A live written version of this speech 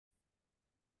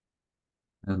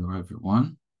Hello,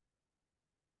 everyone.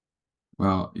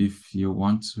 Well, if you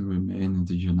want to remain in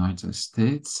the United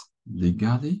States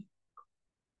legally,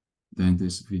 then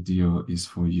this video is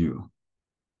for you.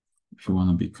 If you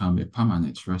want to become a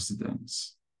permanent resident,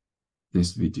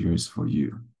 this video is for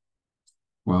you.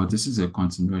 Well, this is a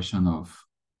continuation of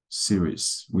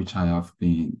series which I have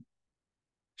been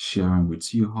sharing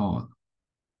with you all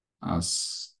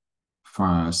as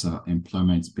far as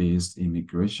employment-based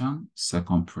immigration,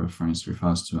 second preference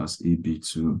refers to as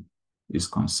EB2, is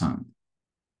concerned.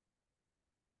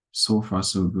 So far,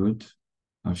 so good.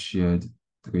 I've shared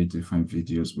 3 different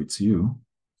videos with you.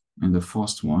 In the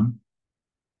first one,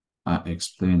 I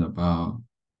explained about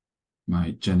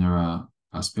my general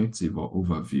perspective or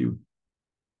overview.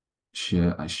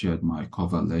 I shared my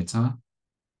cover letter,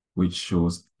 which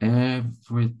shows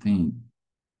everything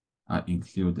I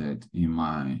included in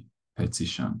my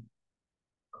petition.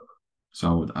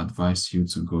 So I would advise you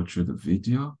to go through the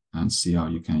video and see how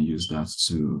you can use that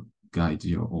to guide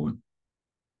your own.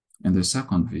 In the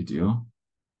second video,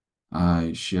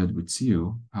 I shared with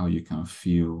you how you can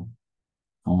fill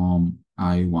Form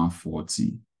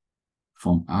I-140.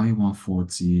 Form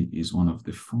I-140 is one of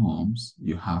the forms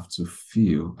you have to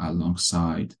fill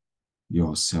alongside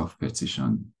your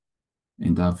self-petition.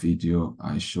 In that video,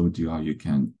 I showed you how you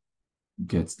can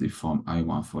get the Form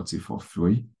I-140 for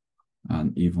free,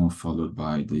 and even followed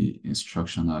by the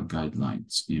instructional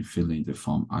guidelines in filling the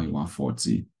Form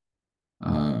I-140.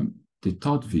 The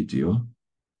third video,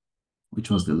 which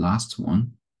was the last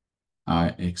one,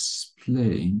 I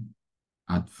explained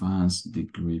advanced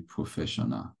degree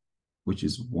professional, which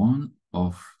is one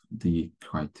of the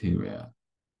criteria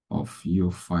of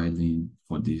you filing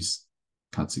for this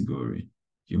category.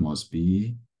 You must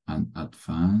be an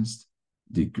advanced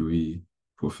degree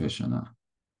professional.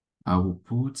 I will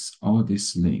put all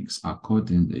these links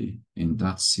accordingly in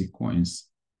that sequence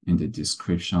in the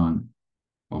description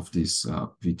of this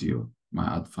video.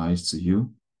 My advice to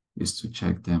you is to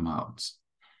check them out.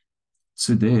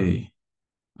 Today,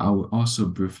 I will also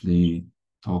briefly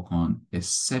talk on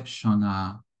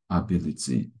exceptional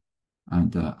ability.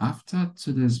 And after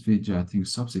today's video, I think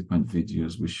subsequent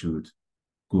videos, we should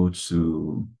go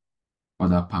to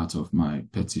other parts of my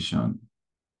petition,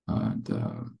 and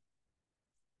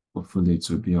hopefully it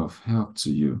will be of help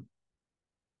to you.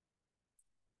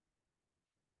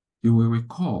 You will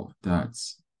recall that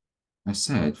I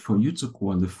said for you to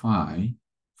qualify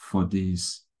for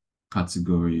this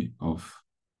category of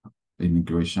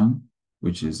immigration,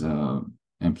 which is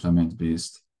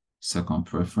employment-based second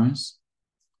preference,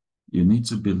 you need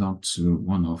to belong to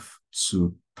one of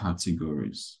 2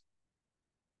 categories.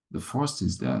 The first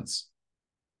is that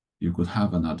you could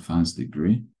have an advanced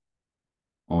degree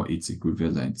or its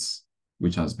equivalent,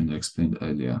 which has been explained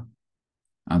earlier.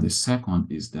 And the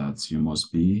second is that you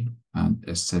must be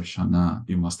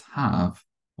you must have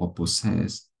or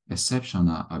possess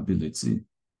exceptional ability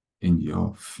in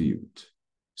your field.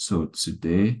 So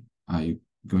today, I'm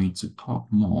going to talk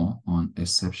more on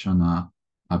exceptional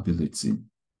ability.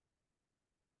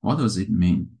 What does it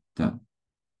mean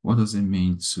what does it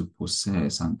mean to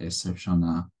possess an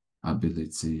exceptional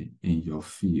ability in your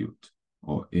field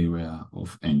or area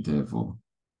of endeavor?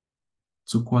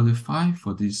 To qualify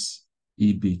for this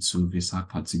EB2 visa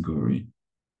category,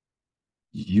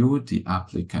 you, the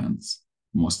applicant,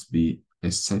 must be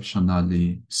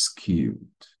exceptionally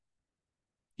skilled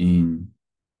in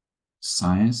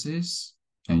sciences,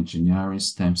 engineering,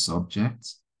 STEM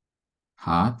subjects,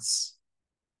 arts,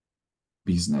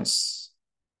 business,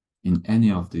 in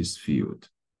any of this field.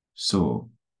 So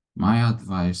my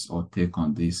advice or take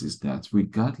on this is that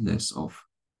regardless of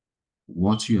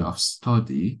what you have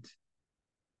studied,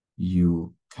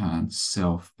 you can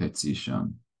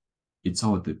self-petition. It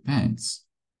all depends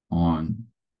on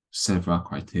several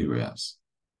criteria.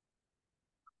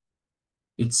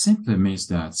 It simply means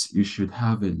that you should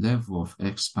have a level of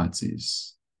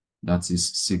expertise that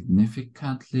is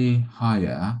significantly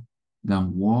higher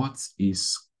than what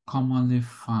is commonly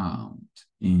found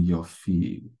in your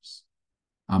fields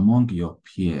among your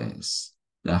peers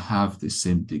that have the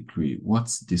same degree. What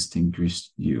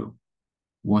distinguishes you?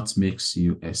 What makes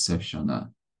you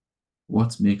exceptional?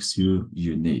 What makes you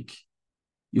unique?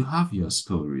 You have your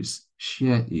stories.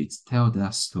 Share it. Tell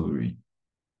that story.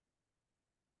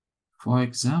 For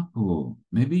example,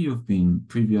 maybe you've been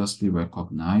previously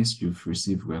recognized, you've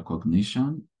received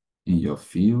recognition in your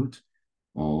field,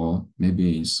 or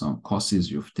maybe in some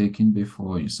courses you've taken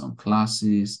before, in some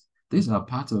classes. These are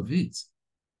part of it.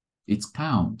 It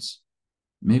counts.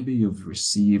 Maybe you've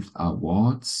received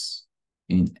awards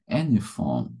in any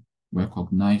form,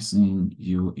 recognizing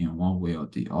you in one way or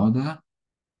the other.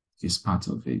 is part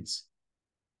of it.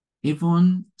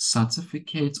 Even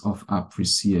certificate of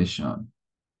appreciation.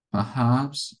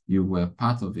 Perhaps you were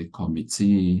part of a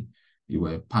committee, you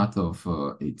were part of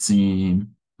a team,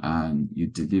 and you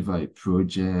deliver a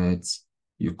project,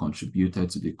 you contributed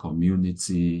to the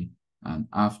community, and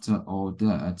after all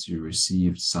that, you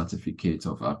received certificate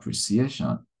of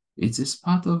appreciation. It is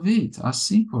part of it, as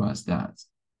simple as that.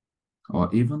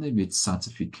 Or even if it's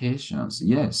certifications,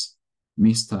 yes,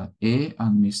 Mr. A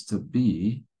and Mr.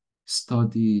 B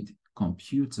studied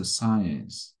computer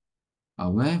science.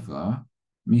 However,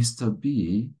 Mr.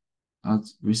 B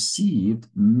has received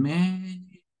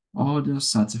many other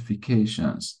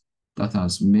certifications that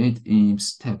has made him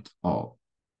stepped up,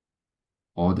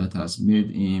 or that has made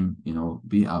him,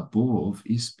 be above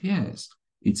his peers.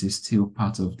 It is still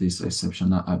part of this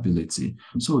exceptional ability.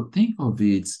 So think of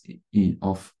it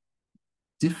of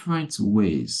different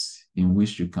ways in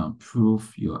which you can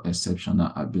prove your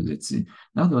exceptional ability.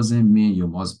 That doesn't mean you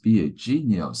must be a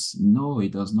genius. No,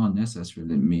 it does not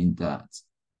necessarily mean that.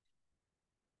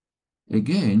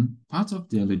 Again, part of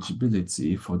the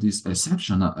eligibility for this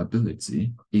exceptional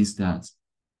ability is that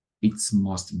it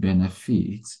must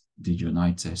benefit the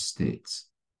United States.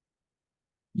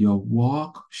 Your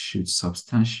work should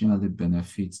substantially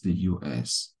benefit the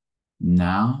US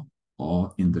now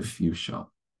or in the future.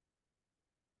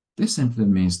 This simply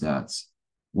means that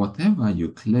whatever you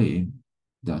claim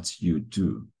that you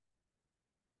do,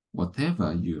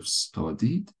 whatever you've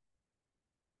studied,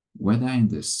 whether in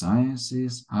the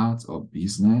sciences, art, or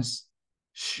business,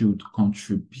 should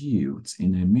contribute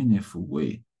in a meaningful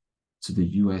way to the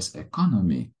US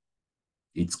economy,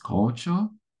 its culture,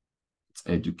 its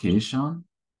education,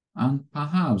 and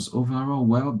perhaps overall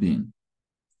well-being.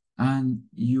 And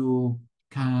you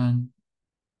can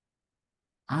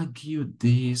argue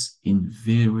this in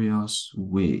various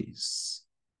ways.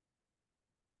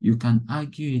 You can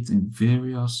argue it in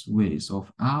various ways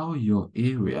of how your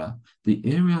area, the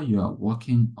area you are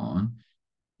working on,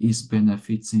 is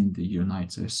benefiting the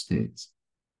United States.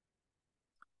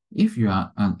 If you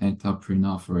are an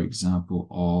entrepreneur, for example,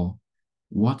 or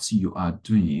what you are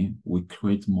doing will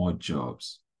create more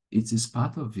jobs, it is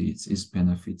part of it is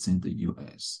benefiting the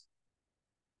US.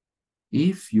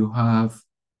 If you have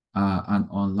an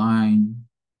online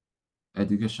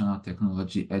educational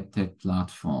technology edtech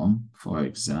platform, for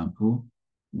example,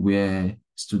 where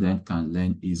students can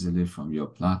learn easily from your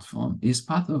platform, is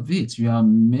part of it. You are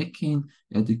making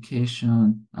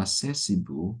education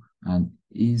accessible and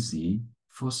easy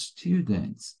for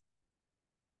students.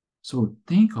 So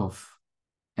think of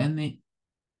anything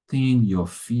your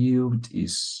field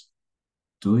is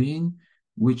doing,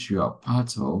 which you are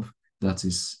part of, that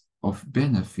is of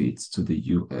benefit to the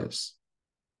US.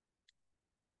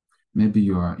 Maybe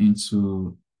you are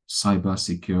into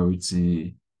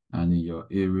cybersecurity, and in your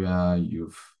area,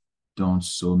 you've done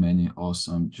so many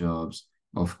awesome jobs.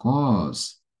 Of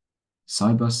course,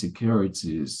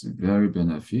 cybersecurity is very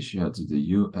beneficial to the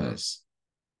US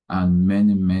and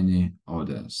many, many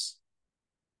others.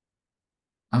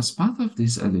 As part of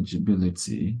this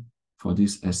eligibility for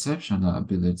this exceptional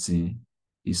ability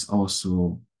is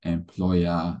also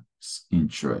employer's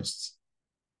interests.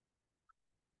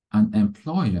 An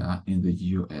employer in the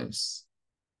US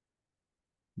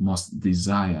must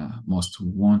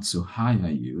want to hire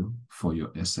you for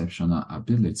your exceptional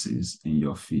abilities in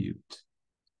your field.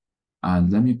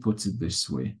 And let me put it this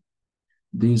way.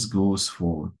 This goes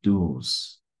for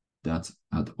those that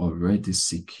had already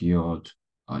secured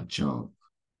a job.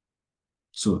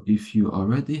 So if you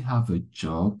already have a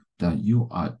job that you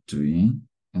are doing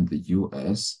in the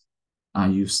US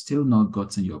and you've still not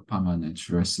gotten your permanent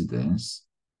residence,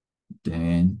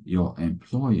 then your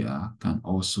employer can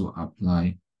also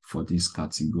apply for this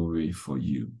category for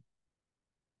you.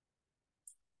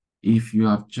 If you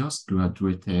have just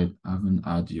graduated, haven't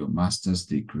had your master's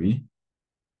degree,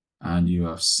 and you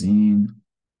have seen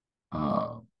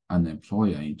an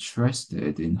employer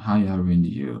interested in hiring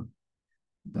you,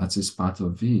 that is part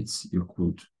of it. You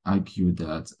could argue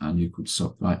that and you could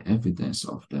supply evidence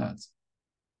of that.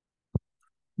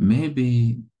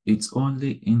 Maybe it's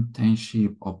only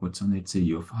internship opportunity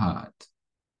you've had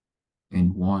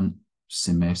in one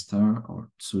semester or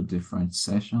two different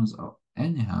sessions, or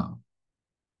anyhow,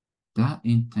 that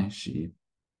internship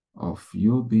of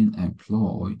you being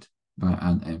employed by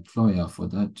an employer for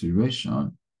that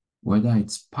duration, whether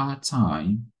it's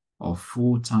part-time or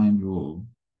full-time role,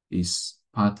 is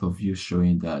part of you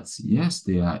showing that, yes,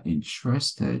 they are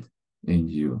interested in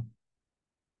you.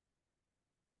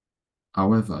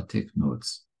 However, take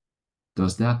notes.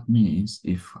 Does that mean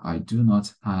if I do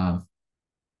not have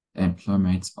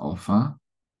employment offer,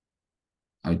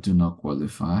 I do not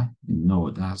qualify.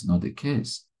 No, that's not the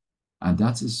case. And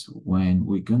that is when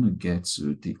we're going to get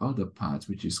to the other part,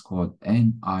 which is called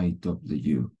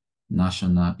NIW,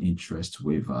 National Interest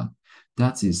Waiver.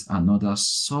 That is another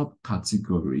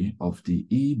subcategory of the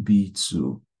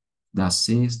EB2 that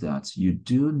says that you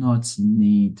do not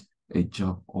need a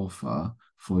job offer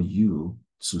for you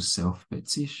to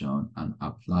self-petition and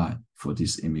apply for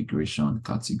this immigration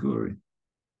category.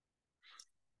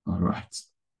 All right.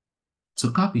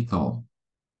 To cap it all,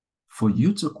 for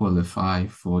you to qualify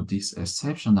for this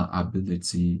exceptional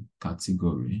ability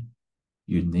category,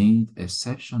 you need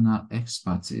exceptional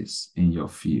expertise in your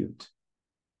field.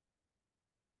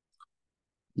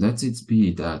 Let it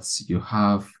be that you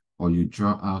have or you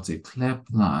draw out a clear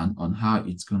plan on how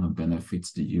it's going to benefit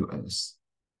the US.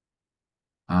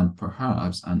 And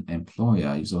perhaps an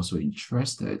employer is also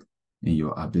interested in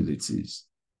your abilities.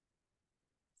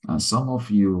 And some of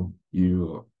you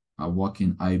are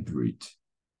working hybrid,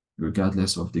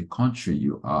 regardless of the country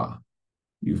you are.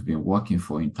 You've been working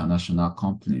for international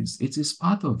companies. It is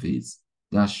part of it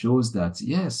that shows that,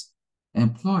 yes,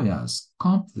 employers,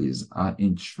 companies are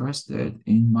interested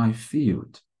in my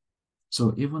field.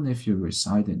 So even if you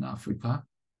reside in Africa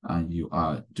and you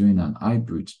are doing an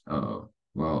hybrid, a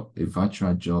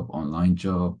virtual job, online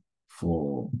job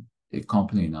for a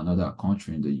company in another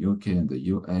country, in the UK and the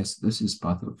US, this is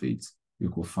part of it. You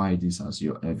could find this as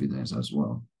your evidence as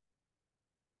well.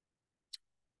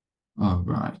 All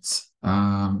right.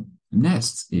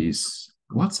 Next is,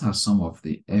 what are some of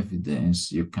the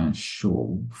evidence you can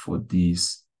show for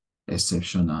these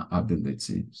exceptional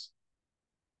abilities?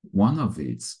 One of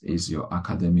it is your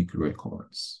academic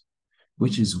records,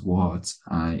 which is what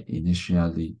I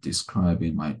initially described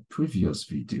in my previous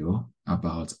video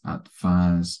about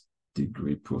advanced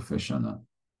degree professional.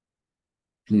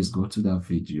 Please go to that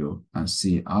video and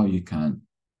see how you can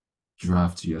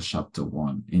draft your chapter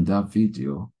 1. In that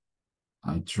video,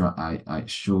 I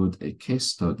showed a case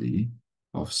study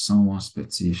of someone's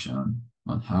petition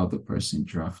on how the person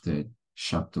drafted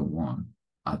chapter 1,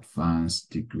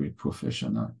 advanced degree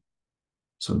professional.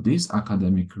 So this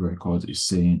academic record is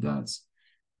saying that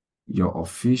your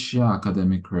official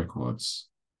academic records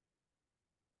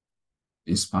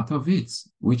is part of it,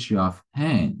 which you have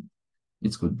earned.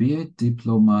 It could be a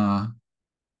diploma,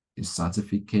 a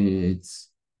certificate,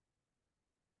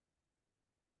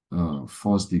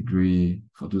 first degree,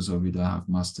 for those of you that have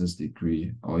master's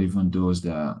degree, or even those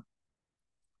that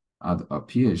had a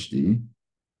PhD.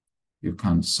 You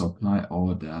can supply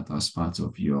all that as part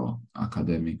of your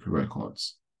academic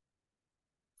records.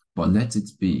 But let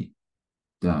it be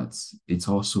that it's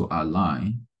also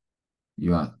aligned.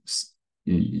 Your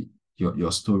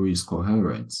story is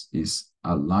coherent, is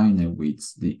aligning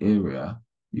with the area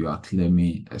you are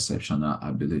claiming exceptional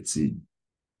ability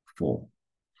for.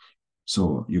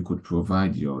 So you could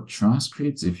provide your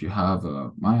transcripts if you have,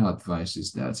 my advice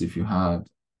is that if you have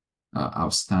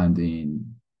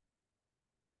outstanding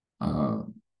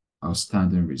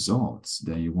results,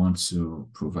 then you want to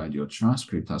provide your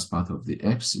transcript as part of the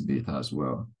exhibit as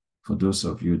well. For those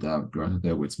of you that have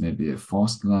graduated with maybe a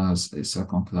first class, a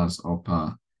second class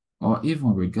upper, or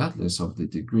even regardless of the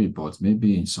degree, but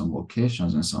maybe in some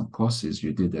occasions and some courses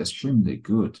you did extremely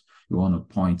good, you want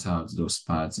to point out those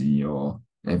parts in your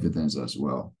evidence as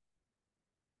well.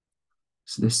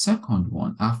 So the second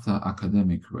one after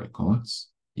academic records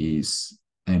is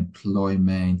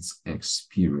employment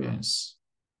experience.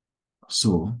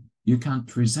 So you can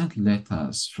present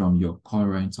letters from your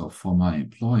current or former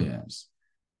employers,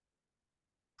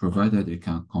 provided they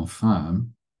can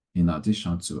confirm, in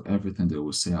addition to everything they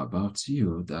will say about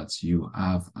you, that you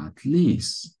have at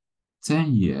least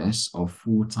 10 years of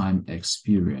full-time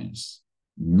experience,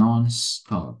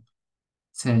 non-stop,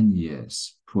 10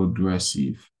 years,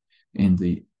 progressive, in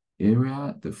the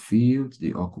area, the field,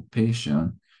 the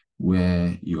occupation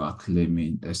where you are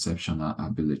claiming exceptional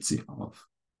ability of.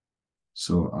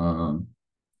 So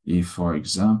if, for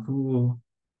example,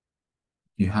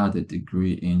 you had a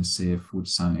degree in, say, food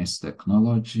science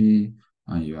technology,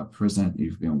 and you are present,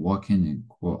 you've been working in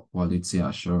quality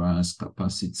assurance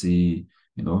capacity,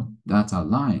 that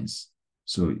aligns.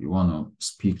 So you want to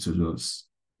speak to those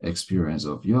experience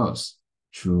of yours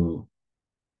through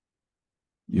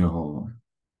your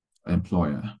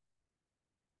employer.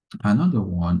 Another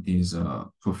one is a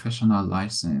professional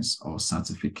license or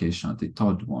certification, the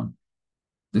third one.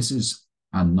 This is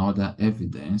another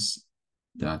evidence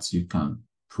that you can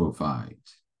provide.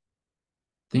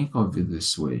 Think of it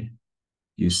this way.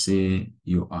 You say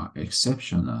you are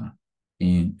exceptional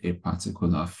in a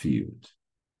particular field.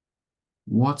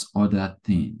 What other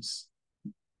things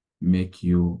make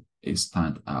you a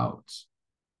standout?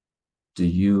 Do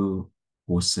you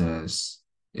possess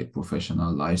a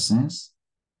professional license?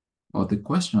 Or the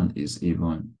question is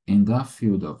even, in that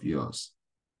field of yours,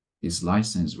 is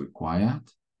license required?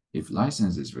 If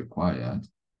license is required,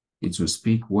 it will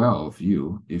speak well of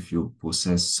you if you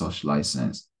possess such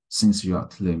license, since you are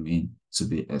claiming to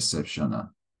be exceptional.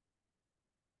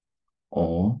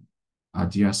 Or are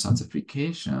there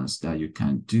certifications that you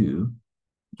can do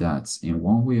that in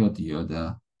one way or the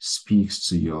other speaks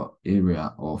to your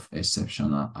area of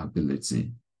exceptional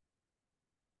ability?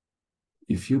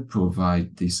 If you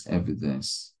provide this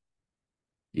evidence,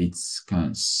 it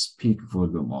can speak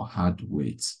volume or add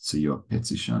weight to your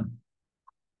petition.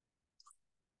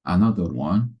 Another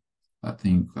one, I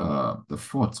think the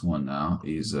fourth one now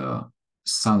is a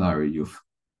salary you've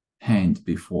earned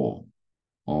before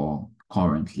or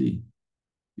currently.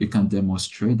 You can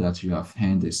demonstrate that you have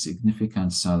earned a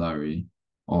significant salary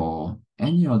or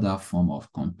any other form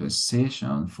of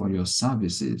compensation for your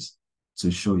services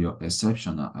to show your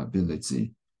exceptional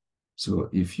ability. So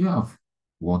if you have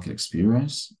work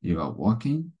experience, you are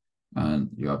working and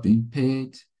you are being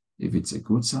paid, if it's a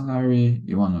good salary,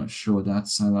 you want to show that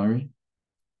salary.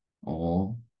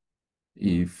 Or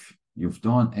if you've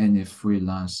done any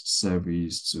freelance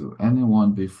service to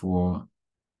anyone before,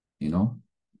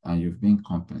 and you've been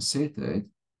compensated,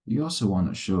 you also want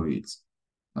to show it.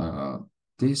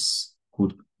 This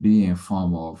could be in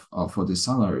form of, for the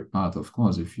salary part, of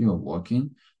course, if you're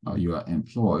working, you are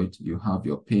employed, you have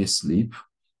your pay slip.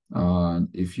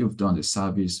 If you've done the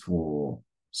service for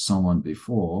someone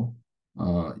before,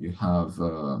 you have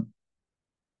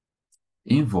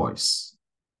invoice.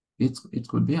 It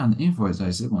could be an invoice that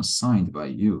is even signed by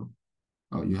you,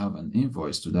 or you have an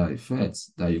invoice to that effect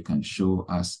that you can show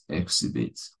as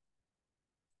exhibit.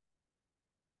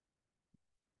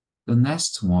 The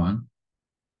next one,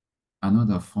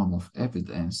 another form of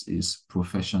evidence, is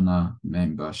professional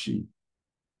membership.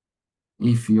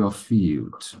 If your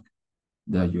field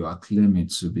that you are claiming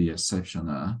to be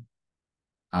exceptional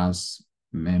as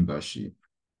membership,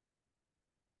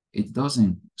 it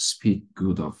doesn't speak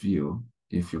good of you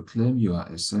if you claim you are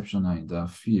exceptional in that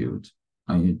field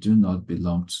and you do not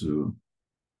belong to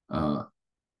a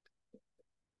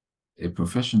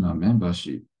professional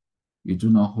membership. You do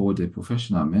not hold a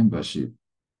professional membership.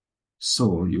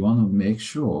 So you want to make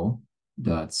sure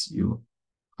that you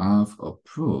have a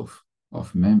proof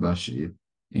of membership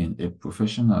in a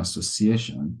professional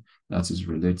association that is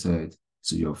related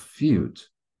to your field.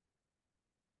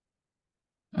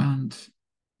 And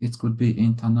it could be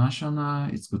international,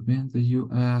 it could be in the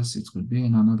US, it could be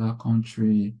in another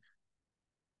country.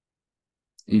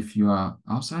 If you are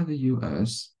outside the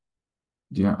US,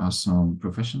 there are some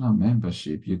professional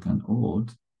membership you can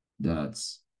hold that,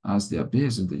 as they are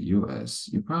based in the US,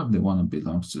 you probably want to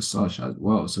belong to such as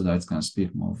well so that it can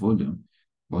speak more volume.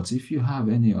 But if you have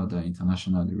any other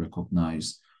internationally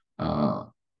recognized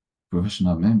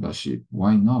professional membership,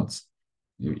 why not?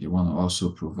 You want to also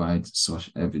provide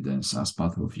such evidence as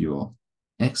part of your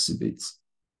exhibit.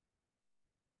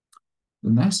 The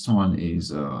next one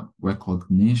is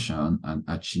recognition and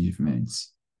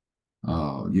achievements.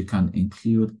 You can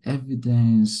include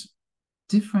evidence,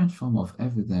 different form of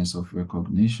evidence of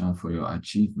recognition for your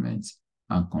achievements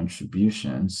and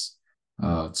contributions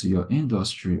to your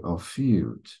industry or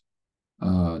field.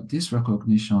 This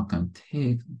recognition can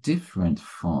take different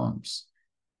forms.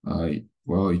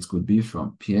 Well, it could be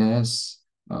from peers,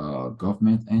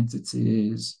 government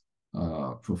entities,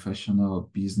 professional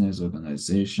business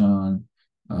organization,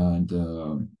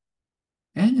 and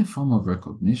any form of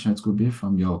recognition. It could be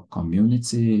from your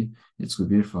community, it could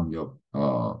be from your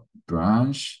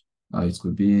branch, it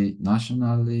could be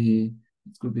nationally,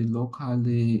 it could be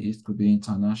locally, it could be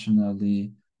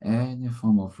internationally, any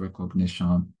form of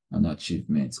recognition and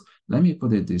achievement. Let me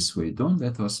put it this way. Don't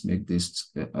let us make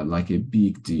this like a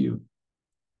big deal.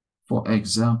 For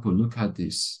example, look at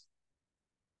this.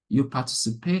 You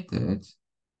participated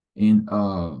in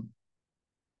a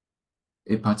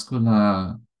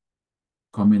particular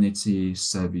community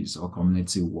service or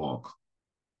community work,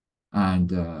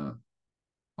 and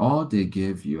all they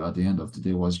gave you at the end of the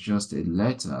day was just a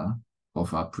letter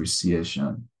of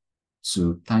appreciation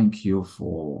to thank you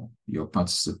for your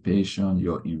participation,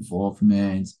 your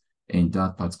involvement in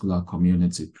that particular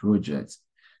community project.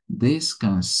 This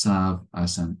can serve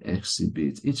as an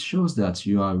exhibit. It shows that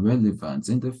you are relevant.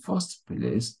 In the first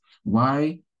place,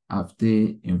 why have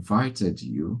they invited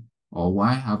you, or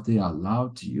why have they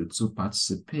allowed you to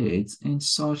participate in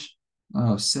such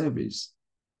service?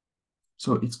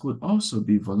 So it could also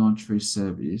be voluntary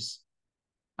service,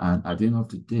 and at the end of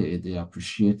the day, they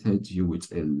appreciated you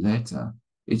with a letter.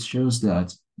 It shows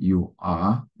that you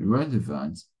are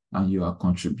relevant and you are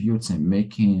contributing,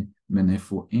 making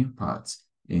meaningful impact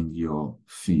in your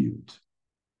field.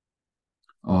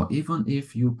 Or even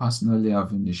if you personally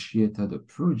have initiated a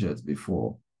project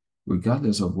before,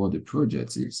 regardless of what the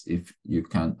project is, if you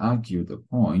can argue the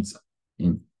points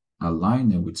in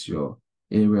aligning with your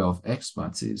area of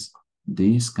expertise,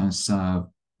 this can serve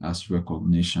as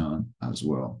recognition as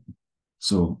well.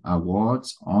 So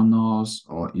awards, honors,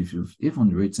 or if you've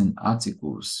even written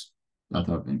articles that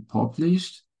have been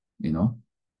published,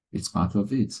 it's part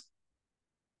of it.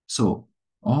 So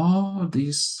all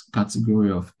this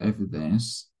category of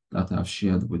evidence that I've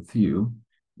shared with you,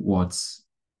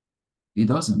 it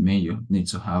doesn't mean you need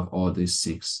to have all these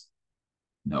 6.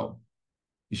 No,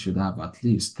 you should have at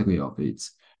least 3 of it.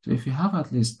 So if you have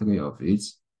at least 3 of it,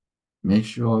 make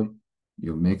sure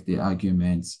you make the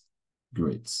argument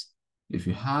great. If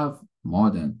you have more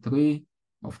than 3,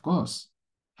 of course,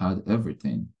 had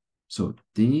everything. So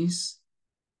this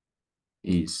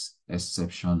is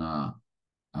exceptional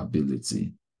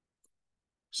ability.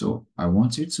 So I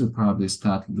want you to probably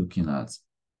start looking at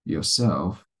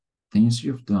yourself, things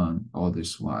you've done all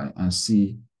this while, and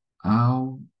see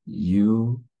how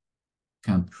you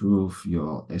can prove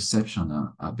your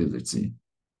exceptional ability.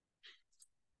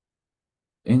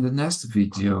 In the next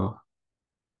video,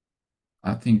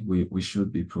 I think we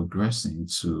should be progressing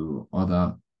to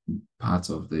other parts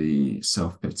of the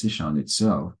self-petition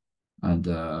itself. And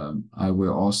I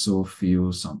will also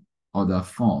fill some other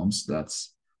forms that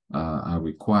are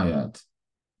required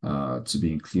to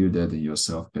be included in your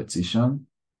self-petition.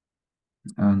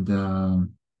 And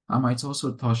I might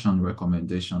also touch on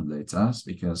recommendation letters,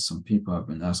 because some people have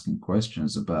been asking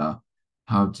questions about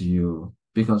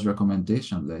because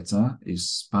recommendation letter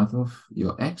is part of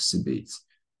your exhibit.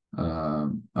 I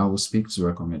will speak to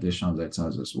recommendation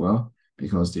letters as well,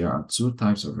 because there are 2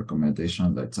 types of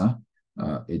recommendation letter,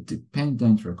 a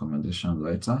dependent recommendation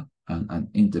letter and an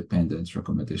independent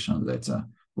recommendation letter.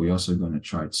 We're also going to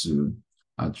try to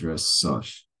address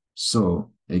such.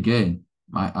 So again,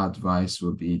 my advice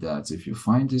would be that if you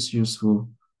find this useful,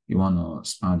 you want to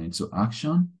span into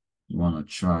action, you want to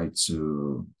try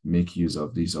to make use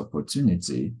of this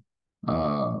opportunity,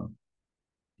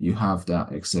 you have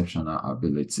that exceptional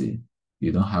ability.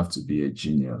 You don't have to be a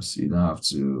genius. You don't have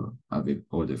to have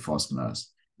hold a first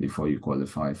class before you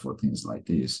qualify for things like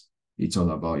this. It's all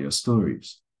about your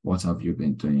stories. What have you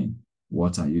been doing?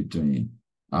 What are you doing?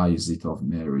 How is it of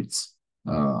merit?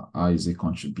 How is it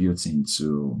contributing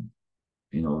to,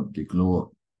 the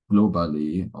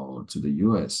globally or to the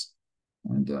US?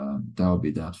 And that'll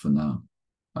be that for now.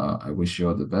 I wish you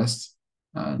all the best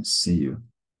and see you.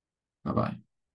 Bye-bye.